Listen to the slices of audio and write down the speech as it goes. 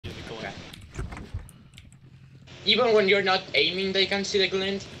Even when you're not aiming, they can see the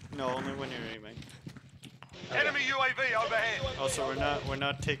glint? No, only when you're aiming. Okay. Enemy UAV overhead. Also, we're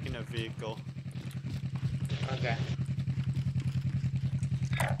not taking a vehicle. Okay.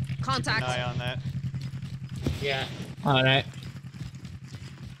 Contact. Keep an eye on that. Yeah. Alright.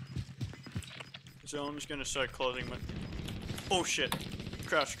 Zone's gonna start closing, but oh shit!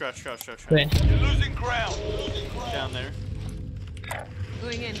 Crouch. Where? You're losing ground. Down there.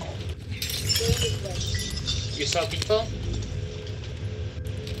 Going in. You saw people?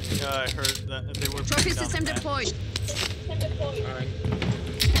 Yeah, I heard that they were. Trophy down system the map. deployed. Alright.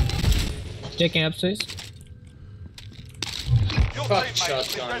 Checking upstairs. Your Fuck teammate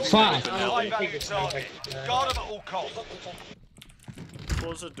shotgun. is Fuck. ready to high value target. Guard them at all costs.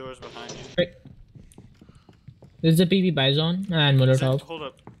 Close the doors behind you. Right. There's a PB Bison and Molotov. Hold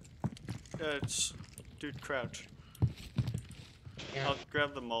up. It's dude, crouch. Yeah. I'll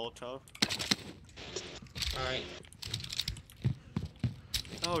grab the Molotov. Alright.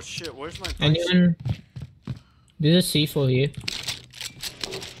 Oh shit! Where's my? Anyone? There's a C4 here. Get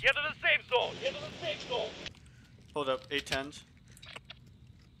to the safe zone. Get to the safe zone. Hold up, 810s.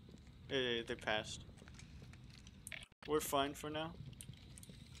 They passed. We're fine for now.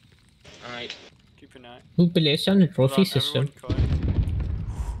 Alright. Keep an eye. Who placed on the Hold trophy on, system? everyone quiet.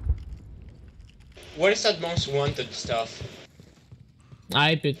 What is that most wanted stuff?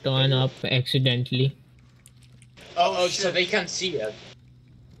 I picked one up accidentally. Oh, shit. so they can't see it.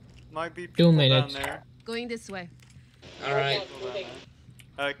 Might be 2 people minutes. down there. Going this way. Alright. People down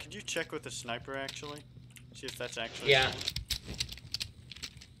there. Could you check with the sniper actually? See if that's actually. Yeah. someone.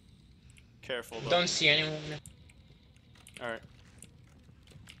 Careful though. Don't see anyone. Alright.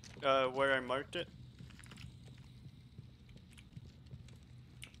 Where I marked it?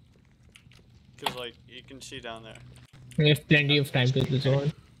 Cause like, you can see down there. We have plenty of time to this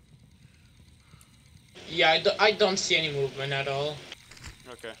one. Yeah, I don't see any movement at all.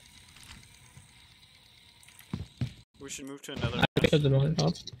 Okay. We should move to another I picked up the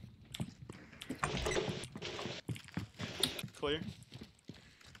Molotov. Clear?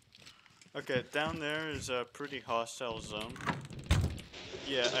 Okay, down there is a pretty hostile zone.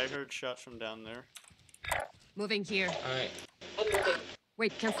 Yeah, I heard shots from down there. Moving here. Alright.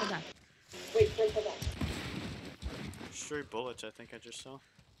 Wait, cancel that. Stray bullets, I think I just saw.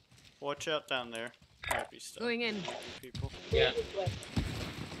 Watch out down there. Might be stuff. Going in. People. Yeah.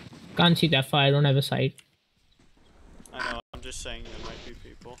 Can't see that far, I don't have a sight. I know, I'm just saying there might be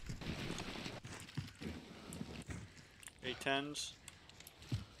people. 810s.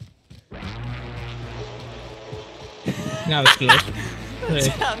 Now it's close.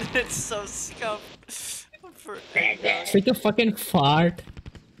 Wait. Down there, it's so scuffed. For It's like a fucking fart.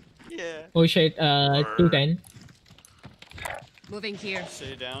 yeah. Oh shit, 210. Moving here.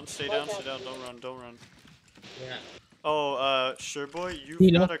 Stay down, don't run. Yeah. Oh, sure boy, you've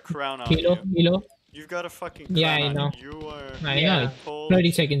Hilo. got a crown on Kilo, you. kilo. You've got a fucking crown Yeah, I on know. you. You are I Yeah. know. Polish.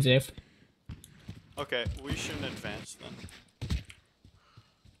 30 seconds left. Okay, we shouldn't advance then.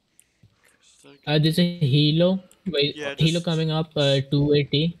 There's a helo. Wait, Yeah, helo just- coming up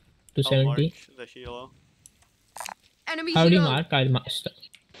 280, I'll mark 270. the helo. Enemy How do you hero. mark? I'll master.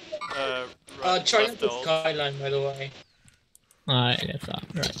 Right, Try not left to alt. skyline, by the way. Alright, left up.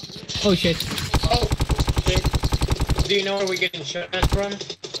 Right. Oh shit. Oh, shit. Do you know where we're getting shot at from?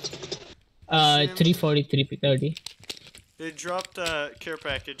 340, 330. They dropped a care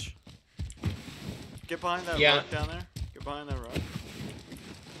package. Get behind that Yeah. rock down there. Get behind that rock.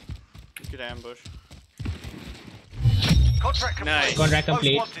 You could ambush. Contract complete. Nice. Contract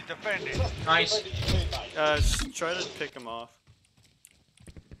complete. Most wanted defended. Nice. Try to pick him off.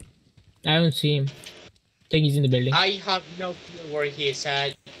 I don't see him. I think he's in the building. I have no clue where he is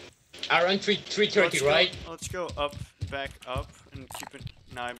at. Around 330, right? Let's go up, back up, and keep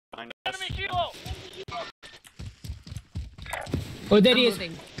an eye behind us. Enemy kilo. Oh, there I'm he is.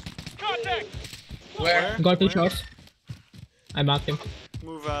 moving. Contact. Where? Got 2 Where? shots. I marked him.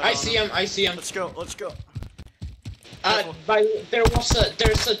 Move out. I on see him, I see him. Let's go, let's go.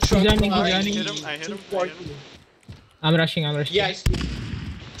 There's a truck. running, he's I running. hit him, I hit him, I hit him. I'm rushing. Yeah, I see.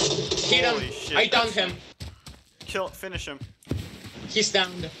 Hit him. Holy shit, I downed that's- him. Finish him. He's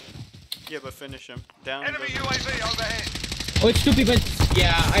downed. Yeah, but finish him. Down. Enemy go. UAV overhead. Oh, it's 2 people.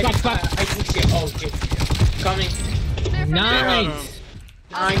 Yeah, I Fuck. can see him. Oh, shit. Coming. Clear for now. Nice.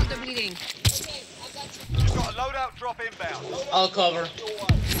 I'll stop the bleeding. You've got a loadout drop inbound. I'll cover.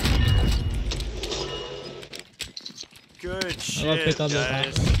 Good I'll shit, pick up the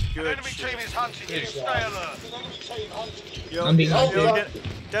guys. An Good enemy shit. team is hunting you. Good Stay job. alert. Yo, I'm being yo, hunted.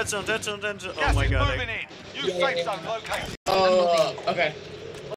 Dead zone. Oh Gas my is god. moving in. New Yeah, safe yeah, zone located. Oh, okay.